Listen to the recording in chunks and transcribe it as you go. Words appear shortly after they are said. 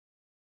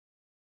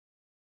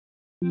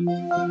Hello,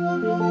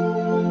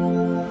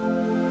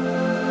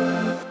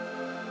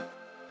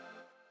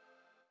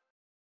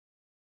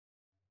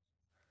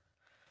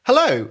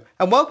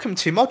 and welcome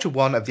to Module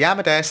 1 of the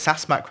Amadeus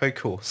SAS Macro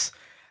course.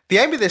 The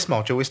aim of this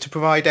module is to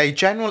provide a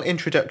general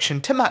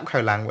introduction to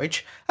macro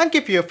language and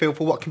give you a feel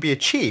for what can be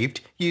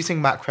achieved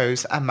using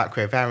macros and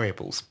macro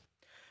variables.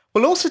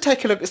 We'll also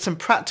take a look at some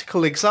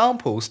practical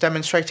examples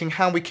demonstrating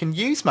how we can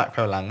use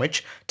macro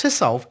language to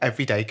solve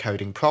everyday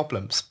coding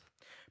problems.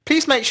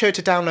 Please make sure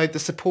to download the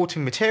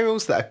supporting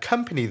materials that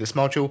accompany this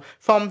module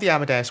from the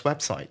Amadeus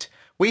website.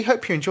 We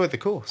hope you enjoy the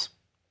course.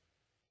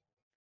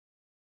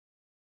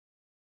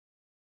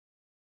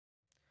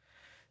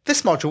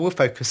 This module will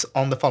focus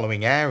on the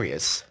following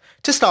areas.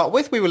 To start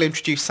with, we will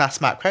introduce SAS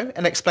Macro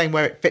and explain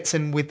where it fits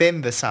in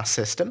within the SAS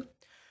system.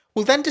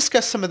 We'll then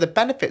discuss some of the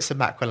benefits of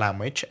macro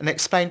language and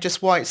explain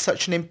just why it's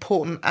such an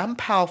important and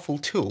powerful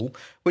tool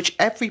which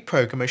every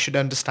programmer should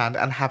understand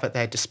and have at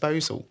their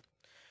disposal.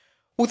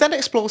 We'll then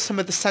explore some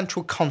of the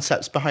central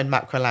concepts behind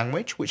macro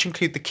language, which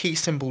include the key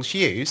symbols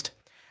used.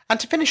 And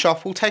to finish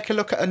off, we'll take a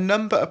look at a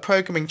number of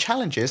programming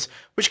challenges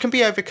which can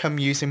be overcome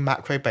using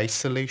macro-based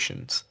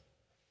solutions.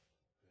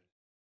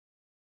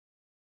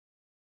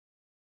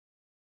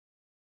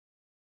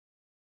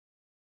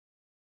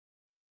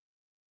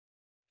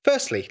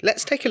 Firstly,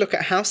 let's take a look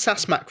at how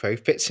SAS Macro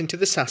fits into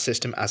the SAS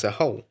system as a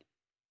whole.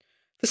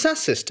 The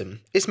SAS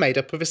system is made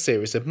up of a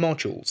series of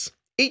modules,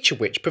 each of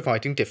which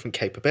providing different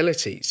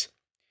capabilities.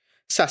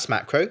 SAS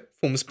Macro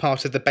forms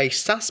part of the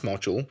base SAS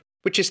module,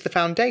 which is the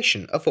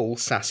foundation of all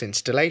SAS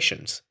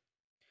installations.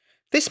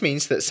 This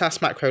means that SAS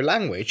Macro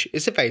language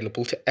is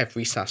available to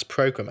every SAS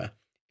programmer,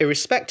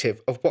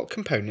 irrespective of what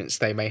components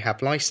they may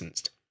have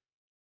licensed.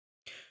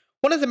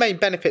 One of the main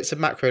benefits of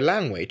macro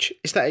language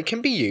is that it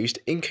can be used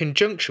in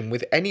conjunction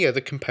with any other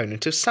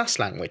component of SAS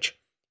language,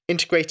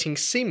 integrating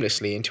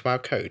seamlessly into our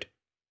code.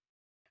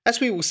 As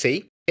we will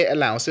see, it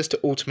allows us to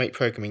automate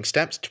programming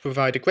steps to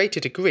provide a greater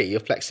degree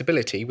of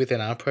flexibility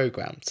within our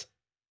programs.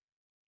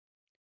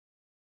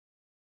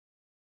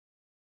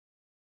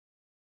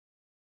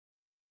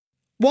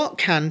 What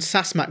can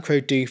SAS Macro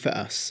do for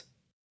us?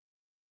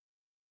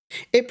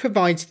 It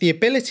provides the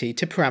ability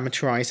to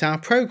parameterize our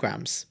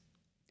programs.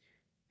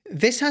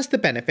 This has the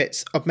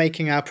benefits of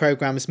making our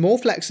programs more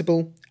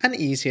flexible and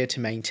easier to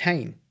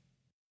maintain.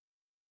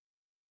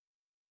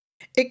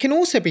 It can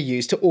also be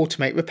used to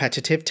automate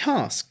repetitive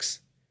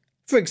tasks.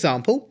 For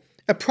example,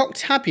 a proc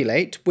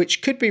tabulate,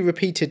 which could be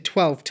repeated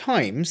 12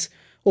 times,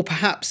 or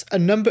perhaps a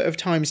number of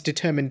times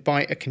determined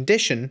by a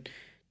condition,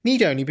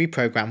 need only be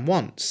programmed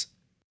once.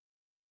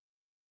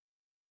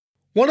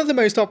 One of the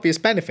most obvious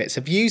benefits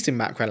of using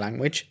macro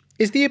language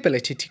is the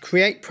ability to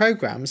create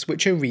programs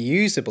which are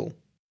reusable.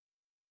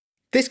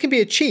 This can be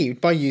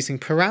achieved by using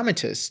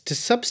parameters to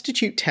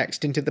substitute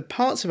text into the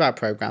parts of our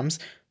programs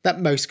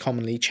that most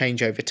commonly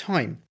change over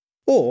time,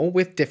 or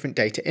with different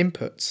data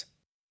inputs.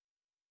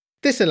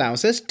 This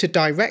allows us to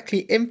directly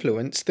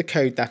influence the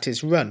code that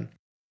is run,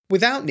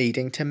 without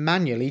needing to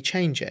manually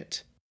change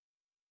it.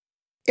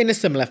 In a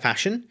similar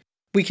fashion,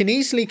 we can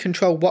easily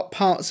control what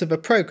parts of a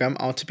program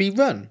are to be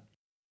run.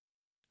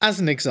 As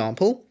an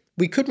example,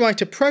 we could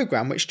write a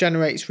program which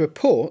generates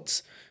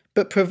reports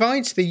but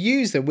provides the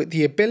user with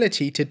the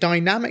ability to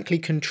dynamically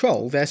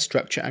control their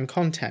structure and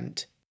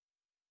content.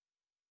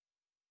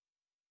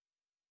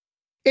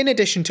 In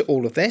addition to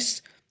all of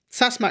this,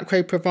 SAS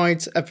Macro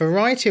provides a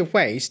variety of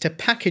ways to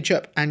package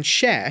up and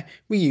share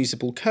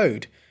reusable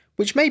code,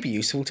 which may be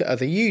useful to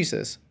other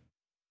users.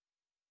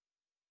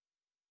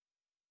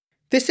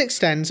 This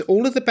extends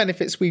all of the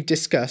benefits we've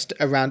discussed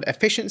around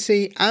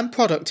efficiency and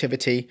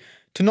productivity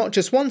to not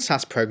just one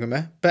SAS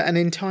programmer, but an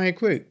entire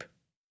group.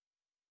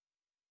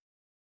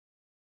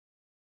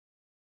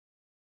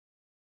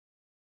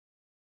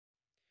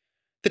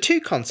 The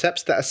two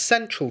concepts that are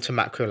central to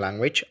macro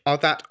language are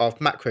that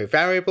of macro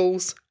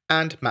variables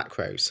and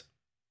macros.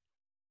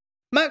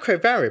 Macro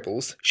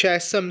variables share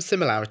some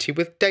similarity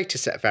with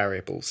dataset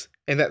variables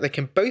in that they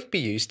can both be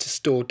used to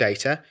store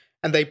data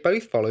and they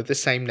both follow the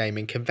same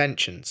naming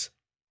conventions.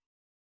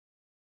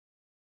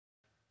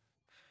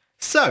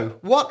 So,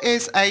 what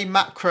is a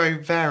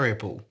macro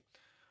variable?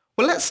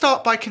 Well, let's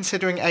start by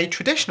considering a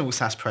traditional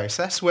SAS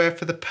process where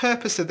for the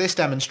purpose of this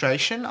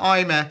demonstration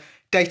I'm a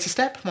data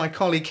step, my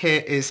colleague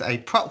here is a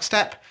proc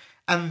step,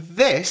 and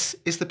this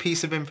is the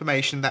piece of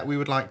information that we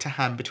would like to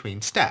hand between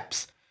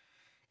steps.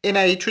 In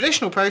a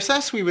traditional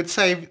process, we would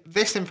save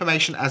this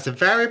information as a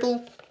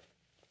variable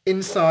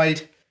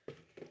inside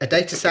a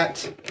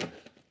dataset,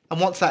 and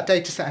once that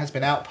dataset has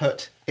been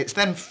output, it's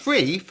then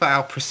free for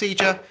our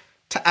procedure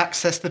to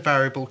access the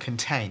variable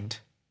contained.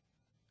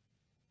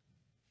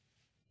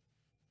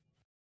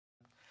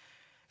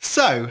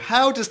 So,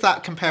 how does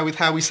that compare with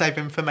how we save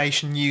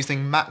information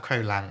using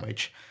macro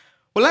language?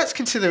 Well, let's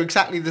consider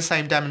exactly the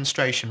same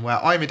demonstration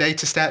where I'm a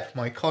data step,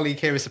 my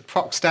colleague here is a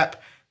proc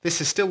step. This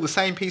is still the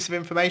same piece of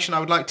information I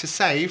would like to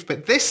save,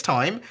 but this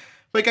time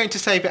we're going to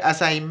save it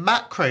as a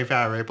macro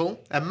variable,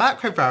 and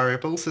macro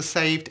variables are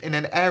saved in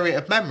an area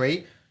of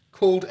memory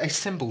called a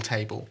symbol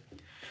table.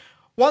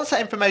 Once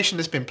that information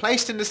has been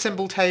placed in the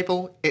symbol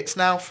table, it's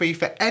now free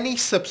for any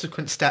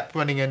subsequent step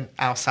running in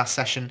our SAS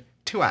session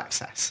to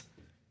access.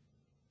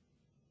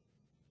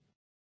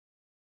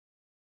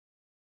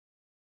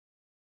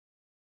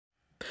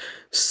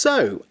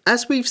 So,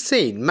 as we've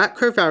seen,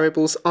 macro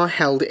variables are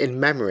held in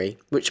memory,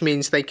 which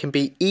means they can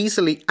be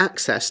easily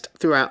accessed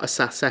throughout a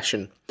SAS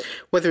session,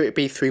 whether it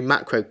be through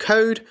macro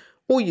code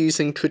or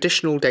using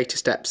traditional data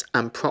steps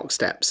and proc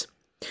steps.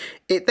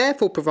 It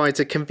therefore provides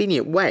a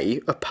convenient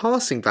way of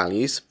passing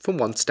values from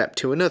one step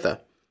to another.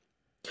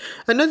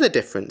 Another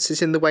difference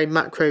is in the way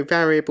macro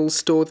variables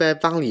store their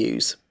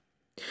values.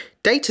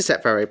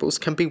 Dataset variables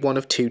can be one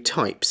of two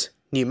types,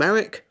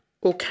 numeric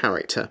or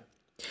character.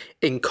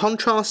 In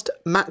contrast,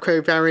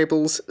 macro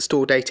variables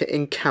store data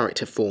in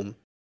character form.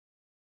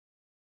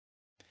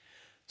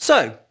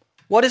 So,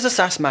 what is a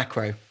SAS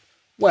macro?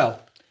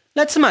 Well,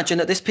 let's imagine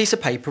that this piece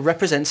of paper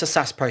represents a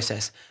SAS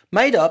process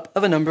made up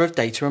of a number of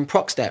data and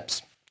proc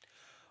steps.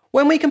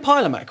 When we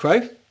compile a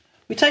macro,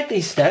 we take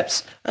these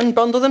steps and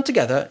bundle them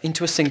together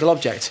into a single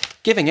object,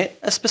 giving it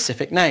a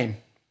specific name.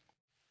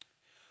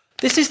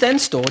 This is then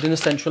stored in a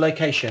central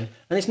location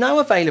and is now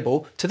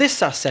available to this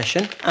SAS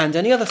session and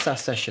any other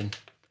SAS session.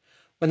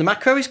 When the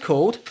macro is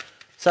called,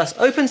 SAS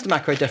opens the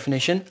macro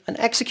definition and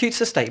executes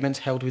the statement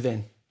held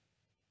within.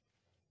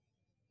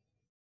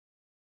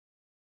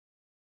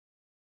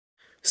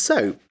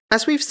 So,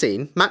 as we've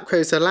seen,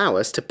 macros allow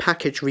us to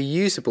package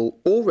reusable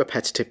or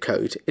repetitive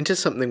code into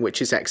something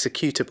which is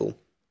executable.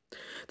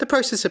 The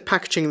process of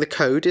packaging the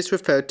code is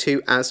referred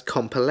to as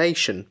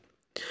compilation.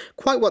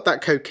 Quite what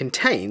that code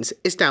contains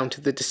is down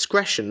to the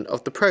discretion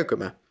of the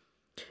programmer.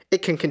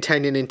 It can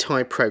contain an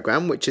entire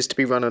program which is to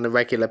be run on a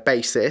regular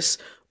basis,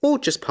 or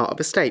just part of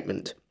a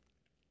statement.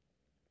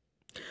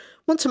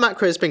 Once a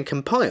macro has been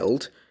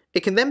compiled,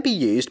 it can then be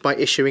used by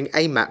issuing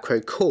a macro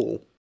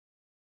call.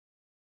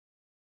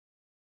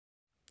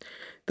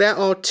 There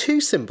are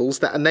two symbols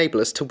that enable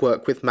us to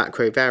work with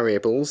macro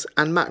variables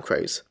and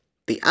macros,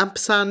 the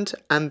ampersand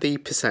and the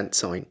percent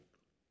sign.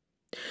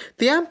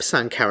 The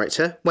ampersand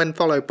character, when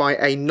followed by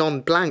a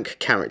non-blank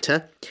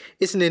character,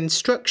 is an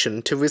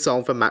instruction to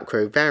resolve a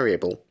macro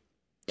variable.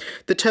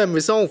 The term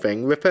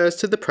resolving refers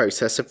to the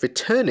process of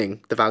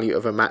returning the value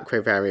of a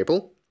macro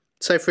variable.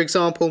 So for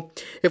example,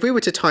 if we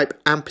were to type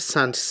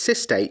ampersand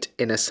sysdate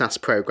in a SAS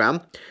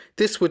program,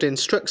 this would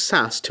instruct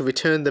SAS to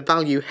return the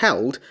value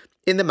held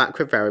in the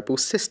macro variable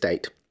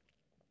sysdate.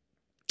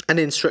 An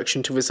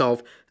instruction to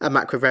resolve a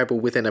macro variable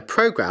within a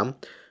program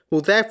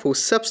will therefore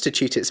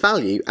substitute its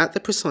value at the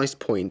precise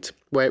point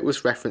where it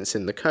was referenced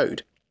in the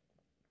code.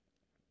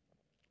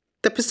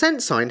 The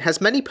percent sign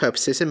has many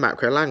purposes in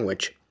macro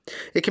language.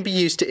 It can be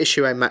used to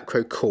issue a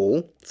macro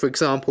call. For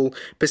example,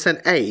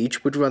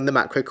 %age would run the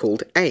macro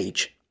called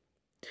age.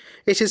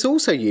 It is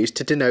also used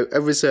to denote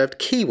a reserved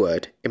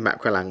keyword in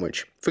macro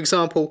language. For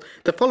example,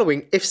 the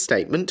following if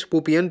statement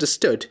will be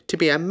understood to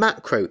be a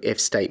macro if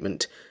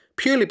statement,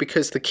 purely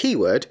because the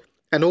keyword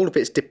and all of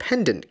its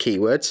dependent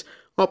keywords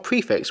are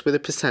prefixed with a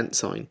percent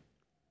sign.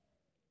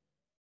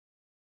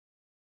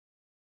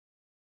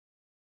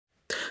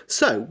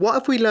 So, what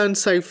have we learned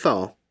so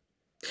far?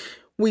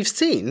 We've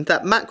seen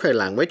that macro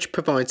language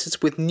provides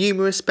us with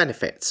numerous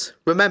benefits.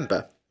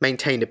 Remember,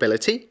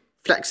 maintainability,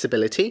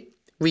 flexibility,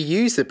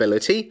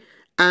 reusability,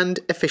 and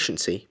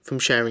efficiency from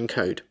sharing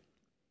code.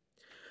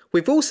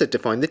 We've also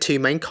defined the two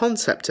main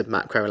concepts of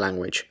macro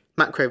language,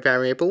 macro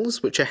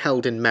variables, which are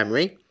held in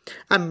memory,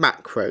 and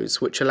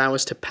macros, which allow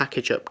us to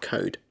package up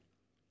code.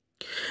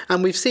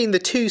 And we've seen the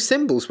two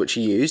symbols which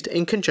are used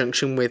in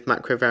conjunction with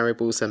macro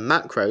variables and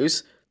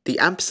macros, the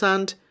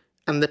ampersand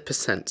and the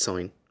percent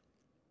sign.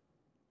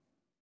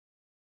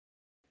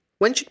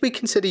 When should we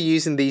consider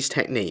using these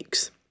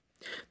techniques?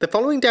 The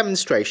following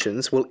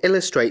demonstrations will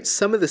illustrate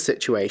some of the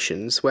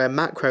situations where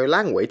macro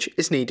language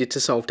is needed to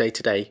solve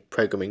day-to-day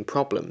programming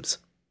problems.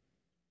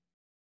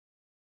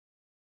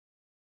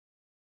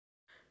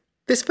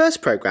 This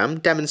first program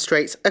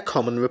demonstrates a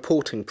common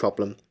reporting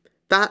problem,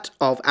 that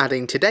of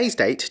adding today's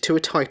date to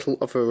a title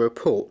of a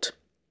report.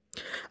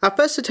 Our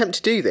first attempt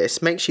to do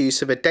this makes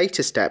use of a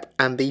data step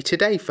and the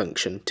today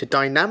function to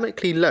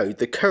dynamically load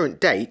the current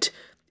date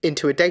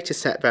into a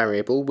dataset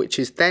variable which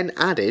is then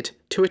added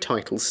to a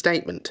title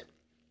statement.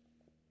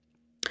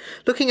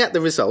 Looking at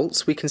the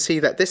results, we can see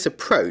that this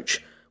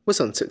approach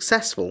was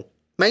unsuccessful,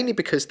 mainly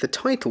because the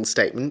title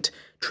statement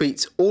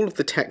treats all of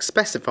the text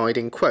specified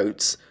in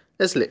quotes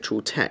as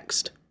literal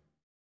text.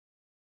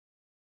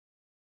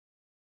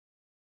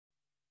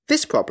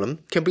 This problem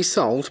can be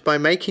solved by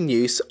making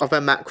use of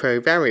a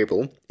macro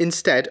variable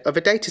instead of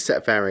a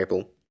dataset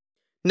variable.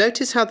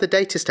 Notice how the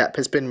data step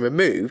has been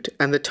removed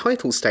and the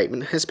title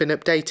statement has been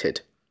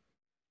updated.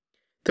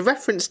 The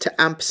reference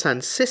to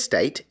ampersand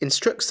sysdate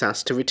instructs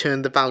SAS to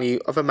return the value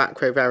of a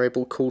macro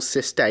variable called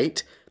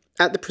sysdate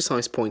at the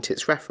precise point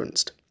it's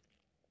referenced.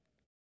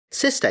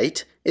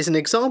 Sysdate is an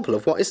example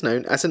of what is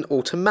known as an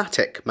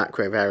automatic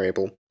macro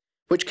variable,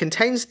 which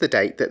contains the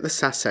date that the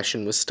SAS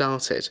session was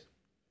started.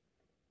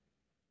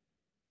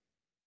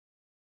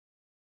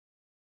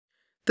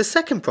 The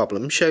second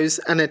problem shows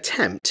an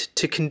attempt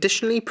to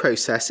conditionally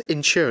process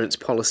insurance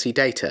policy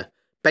data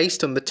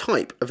based on the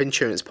type of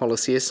insurance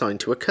policy assigned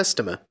to a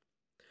customer.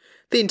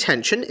 The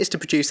intention is to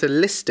produce a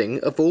listing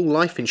of all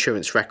life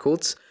insurance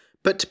records,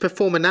 but to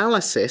perform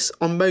analysis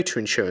on motor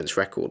insurance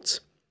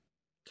records.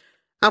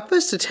 Our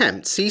first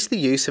attempt sees the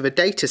use of a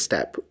data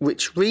step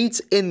which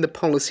reads in the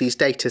policy's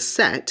data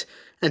set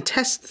and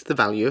tests the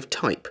value of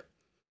type.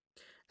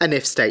 An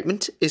if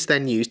statement is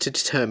then used to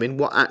determine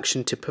what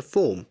action to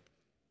perform.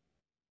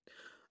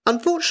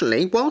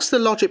 Unfortunately, whilst the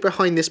logic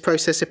behind this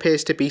process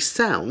appears to be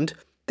sound,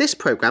 this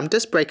program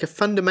does break a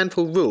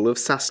fundamental rule of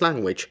SAS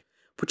language,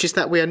 which is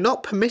that we are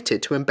not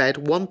permitted to embed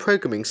one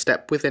programming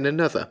step within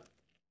another.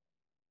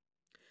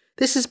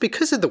 This is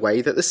because of the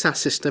way that the SAS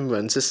system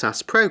runs a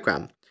SAS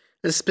program,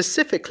 and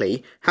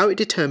specifically how it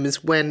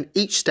determines when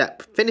each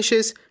step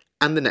finishes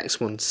and the next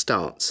one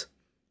starts.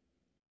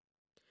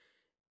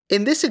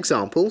 In this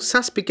example,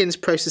 SAS begins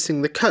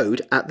processing the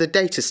code at the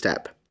data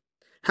step.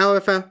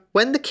 However,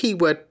 when the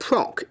keyword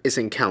proc is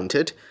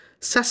encountered,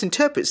 SAS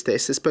interprets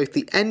this as both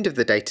the end of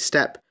the data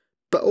step,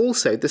 but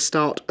also the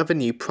start of a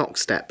new proc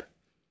step.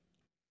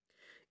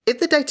 If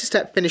the data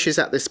step finishes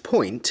at this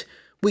point,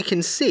 we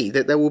can see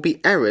that there will be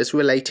errors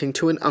relating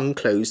to an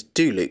unclosed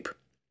do loop.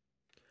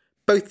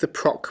 Both the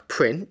proc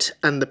print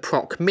and the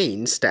proc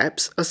mean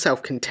steps are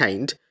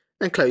self-contained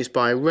and closed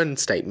by a run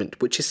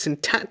statement, which is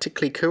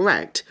syntactically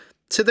correct,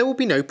 so there will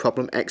be no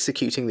problem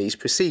executing these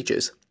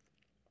procedures.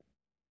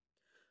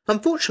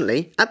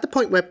 Unfortunately, at the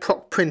point where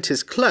proc print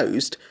is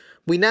closed,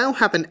 we now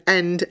have an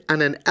end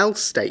and an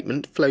else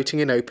statement floating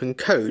in open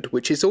code,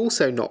 which is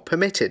also not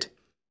permitted.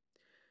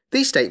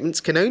 These statements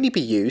can only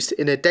be used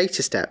in a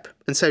data step,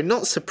 and so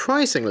not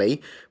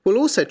surprisingly, will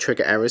also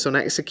trigger errors on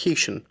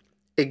execution.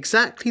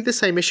 Exactly the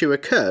same issue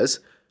occurs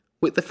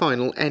with the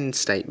final end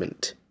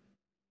statement.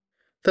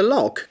 The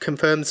log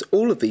confirms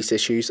all of these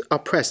issues are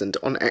present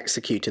on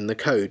executing the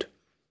code.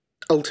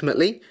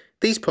 Ultimately,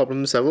 these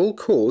problems are all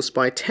caused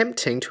by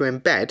attempting to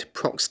embed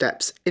proc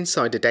steps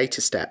inside a data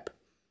step.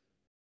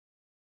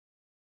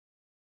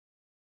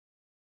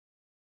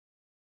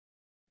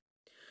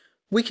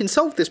 We can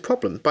solve this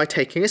problem by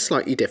taking a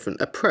slightly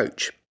different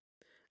approach.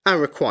 Our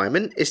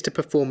requirement is to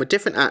perform a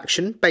different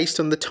action based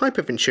on the type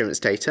of insurance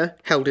data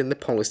held in the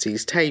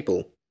policies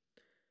table.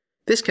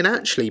 This can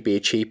actually be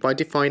achieved by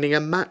defining a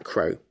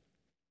macro.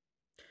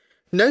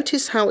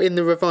 Notice how in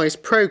the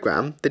revised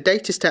program the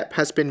data step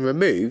has been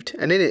removed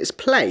and in its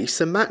place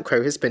a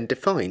macro has been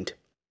defined.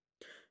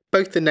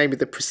 Both the name of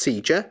the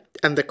procedure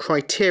and the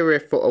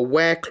criteria for a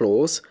where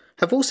clause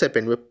have also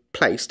been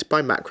replaced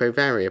by macro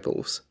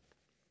variables.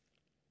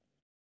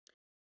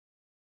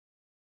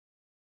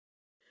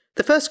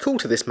 The first call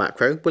to this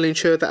macro will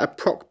ensure that a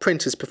proc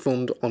print is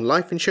performed on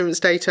life insurance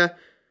data.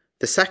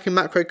 The second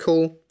macro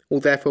call will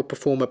therefore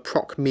perform a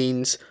proc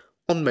means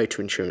on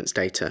motor insurance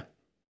data.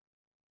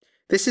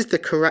 This is the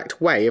correct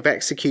way of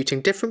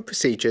executing different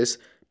procedures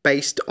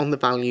based on the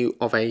value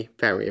of a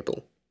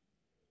variable.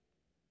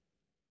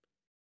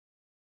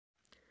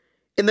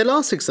 In the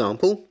last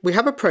example, we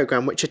have a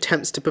program which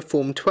attempts to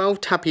perform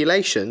 12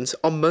 tabulations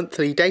on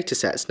monthly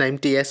datasets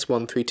named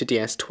DS1 through to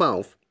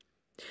DS12.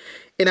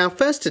 In our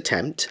first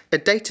attempt, a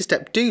data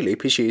step do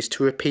loop is used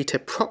to repeat a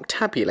proc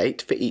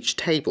tabulate for each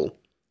table.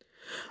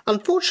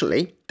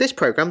 Unfortunately, this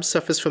program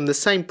suffers from the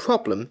same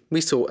problem we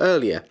saw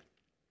earlier,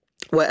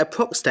 where a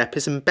proc step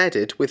is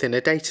embedded within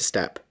a data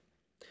step.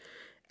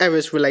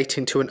 Errors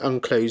relating to an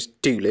unclosed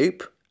do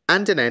loop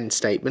and an end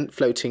statement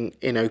floating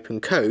in open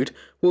code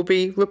will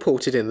be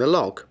reported in the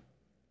log.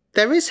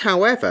 There is,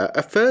 however,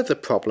 a further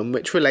problem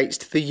which relates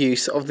to the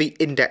use of the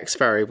index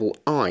variable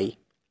I.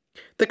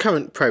 The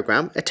current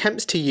program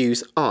attempts to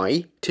use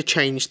I to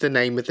change the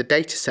name of the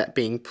dataset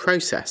being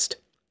processed.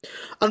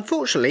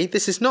 Unfortunately,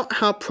 this is not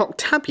how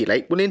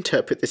proctabulate will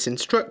interpret this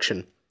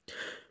instruction.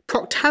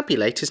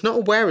 Proctabulate is not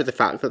aware of the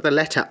fact that the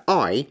letter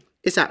I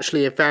is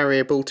actually a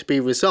variable to be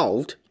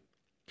resolved,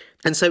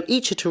 and so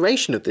each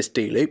iteration of this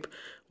do loop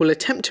will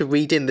attempt to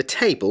read in the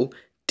table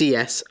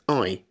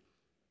DSI.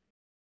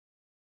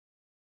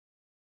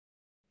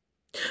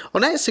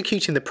 On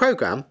executing the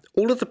program,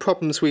 all of the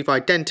problems we've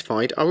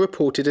identified are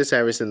reported as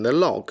errors in the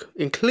log,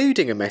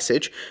 including a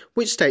message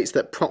which states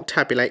that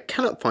proctabulate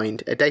cannot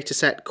find a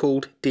dataset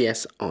called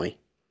DSI.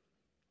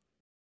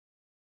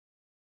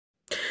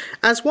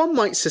 As one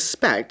might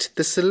suspect,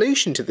 the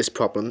solution to this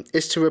problem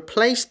is to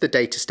replace the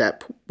data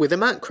step with a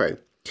macro,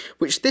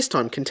 which this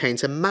time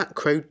contains a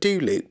macro do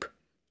loop.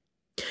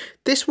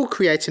 This will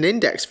create an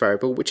index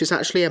variable which is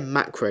actually a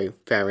macro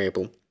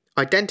variable,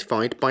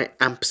 identified by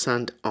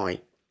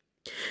 &I.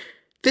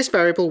 This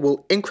variable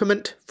will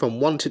increment from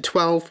 1 to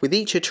 12 with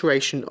each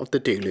iteration of the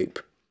do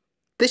loop.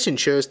 This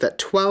ensures that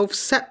 12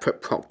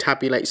 separate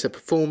proctabulates are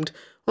performed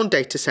on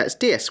datasets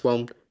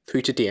DS1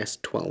 through to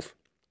DS12.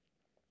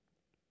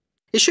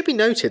 It should be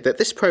noted that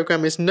this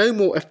program is no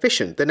more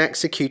efficient than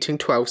executing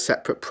 12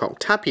 separate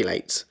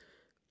proctabulates.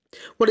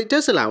 What it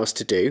does allow us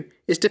to do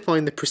is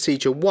define the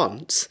procedure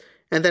once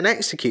and then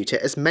execute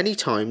it as many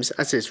times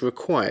as is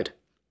required.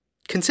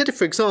 Consider,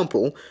 for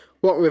example,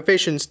 What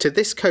revisions to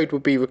this code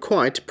would be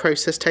required to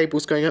process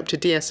tables going up to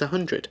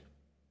DS100?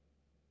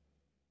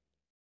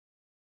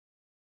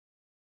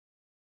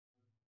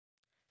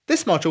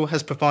 This module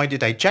has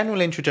provided a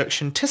general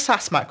introduction to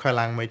SAS Macro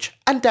language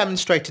and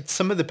demonstrated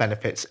some of the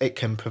benefits it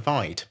can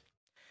provide.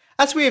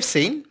 As we have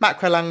seen,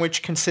 macro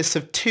language consists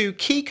of two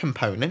key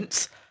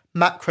components,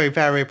 macro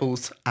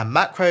variables and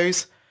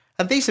macros,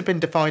 and these have been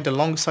defined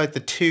alongside the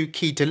two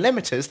key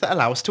delimiters that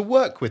allow us to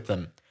work with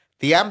them,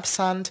 the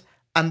ampersand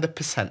and the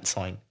percent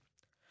sign.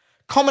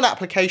 Common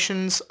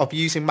applications of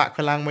using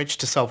macro language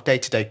to solve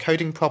day-to-day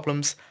coding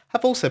problems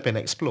have also been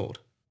explored.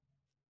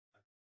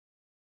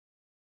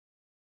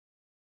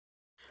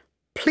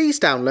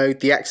 Please download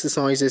the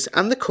exercises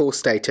and the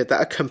course data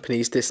that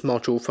accompanies this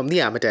module from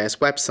the Amadeus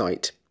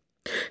website.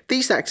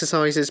 These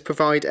exercises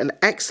provide an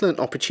excellent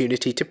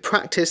opportunity to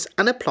practice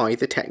and apply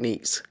the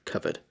techniques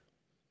covered.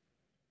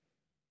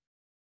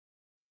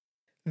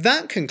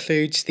 That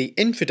concludes the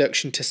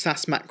Introduction to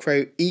SAS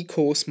Macro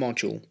e-course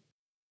module.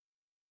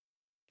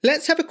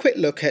 Let's have a quick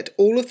look at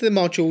all of the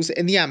modules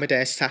in the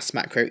Amadeus SAS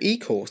Macro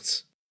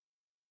e-course.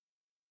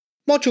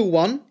 Module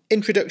 1,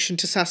 Introduction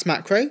to SAS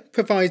Macro,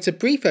 provides a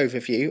brief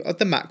overview of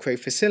the macro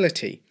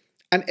facility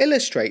and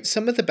illustrates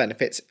some of the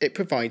benefits it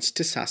provides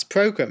to SAS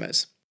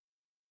programmers.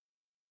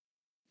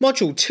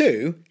 Module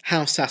 2,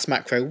 How SAS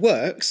Macro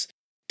Works,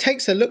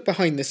 takes a look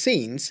behind the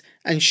scenes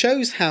and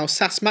shows how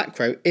SAS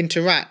Macro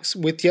interacts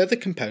with the other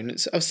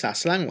components of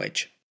SAS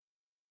language.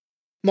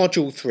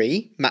 Module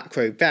 3,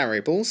 Macro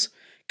Variables,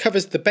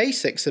 covers the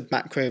basics of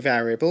macro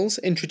variables,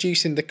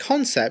 introducing the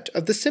concept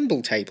of the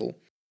symbol table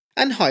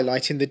and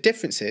highlighting the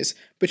differences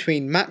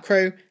between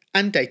macro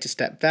and data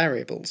step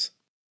variables.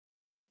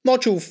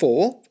 Module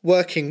 4,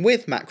 Working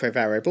with Macro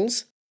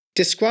Variables,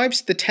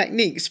 describes the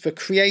techniques for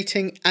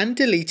creating and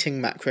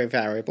deleting macro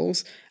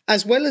variables,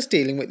 as well as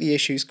dealing with the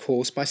issues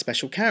caused by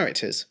special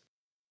characters.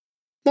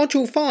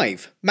 Module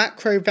 5,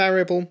 Macro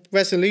Variable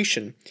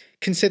Resolution,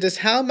 considers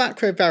how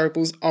macro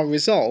variables are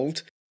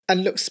resolved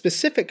and looks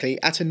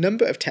specifically at a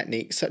number of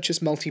techniques such as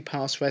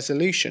multi-pass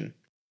resolution.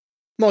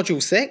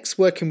 Module 6,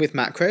 Working with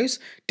Macros,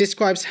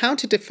 describes how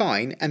to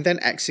define and then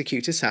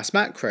execute a SAS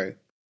macro.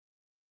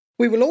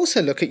 We will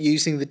also look at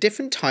using the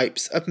different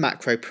types of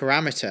macro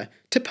parameter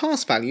to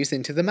pass values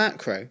into the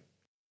macro.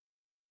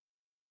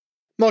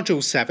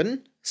 Module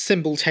 7,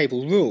 Symbol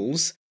Table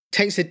Rules,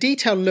 takes a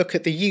detailed look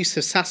at the use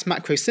of SAS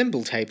macro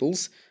symbol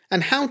tables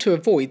and how to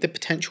avoid the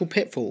potential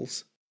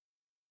pitfalls.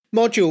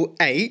 Module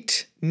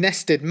 8,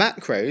 Nested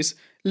Macros,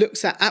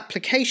 looks at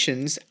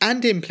applications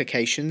and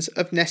implications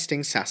of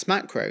nesting SAS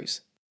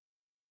macros.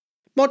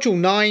 Module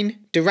 9,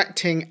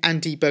 Directing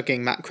and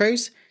Debugging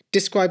Macros,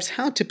 describes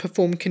how to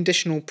perform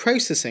conditional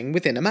processing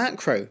within a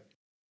macro.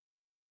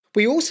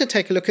 We also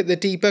take a look at the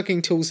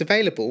debugging tools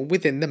available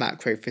within the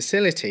macro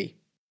facility.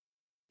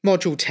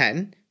 Module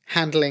 10,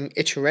 Handling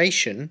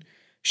Iteration,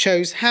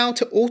 shows how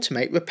to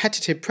automate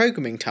repetitive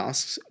programming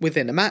tasks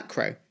within a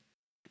macro.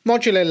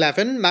 Module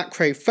 11,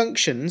 Macro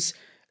Functions,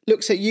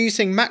 looks at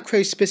using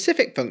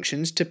macro-specific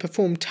functions to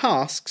perform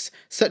tasks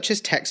such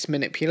as text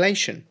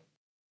manipulation.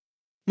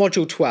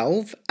 Module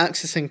 12,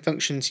 Accessing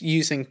Functions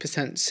Using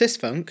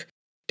 %sysfunc,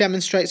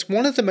 demonstrates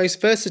one of the most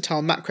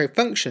versatile macro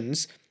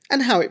functions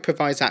and how it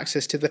provides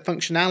access to the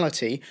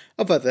functionality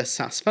of other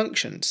SAS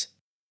functions.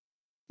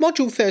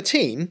 Module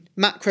 13,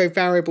 Macro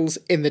Variables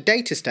in the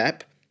Data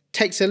Step,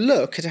 takes a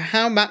look at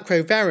how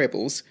macro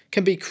variables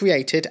can be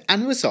created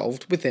and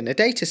resolved within a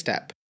data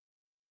step.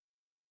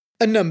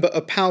 A number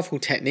of powerful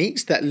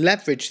techniques that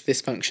leverage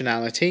this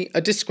functionality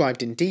are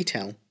described in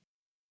detail.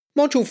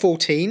 Module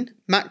 14,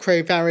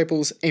 Macro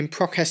Variables in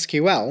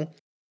ProcSQL,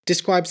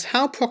 describes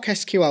how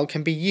ProcSQL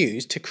can be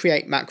used to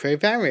create macro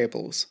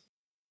variables.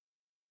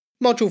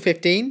 Module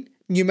 15,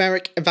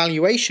 Numeric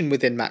Evaluation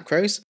within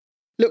Macros,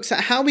 looks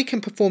at how we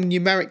can perform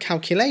numeric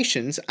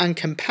calculations and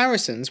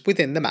comparisons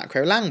within the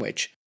macro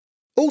language.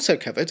 Also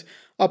covered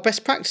are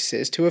best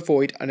practices to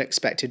avoid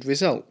unexpected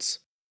results.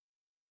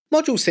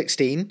 Module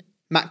 16,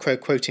 Macro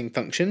Quoting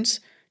Functions,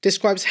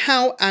 describes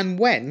how and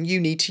when you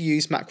need to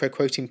use macro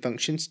quoting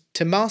functions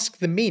to mask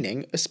the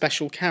meaning of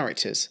special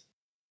characters.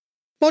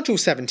 Module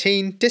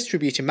 17,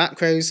 Distributing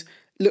Macros,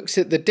 looks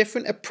at the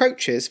different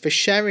approaches for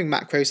sharing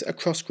macros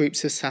across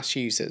groups of SAS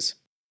users.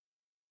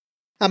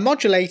 And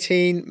Module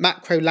 18,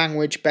 Macro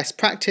Language Best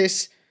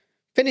Practice,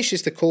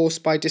 finishes the course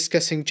by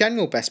discussing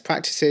general best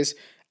practices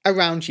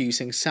around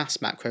using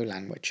SAS macro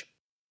language.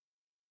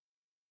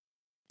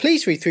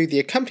 Please read through the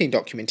accompanying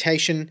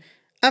documentation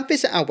and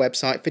visit our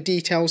website for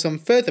details on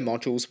further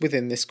modules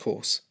within this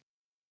course.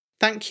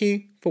 Thank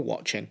you for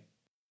watching.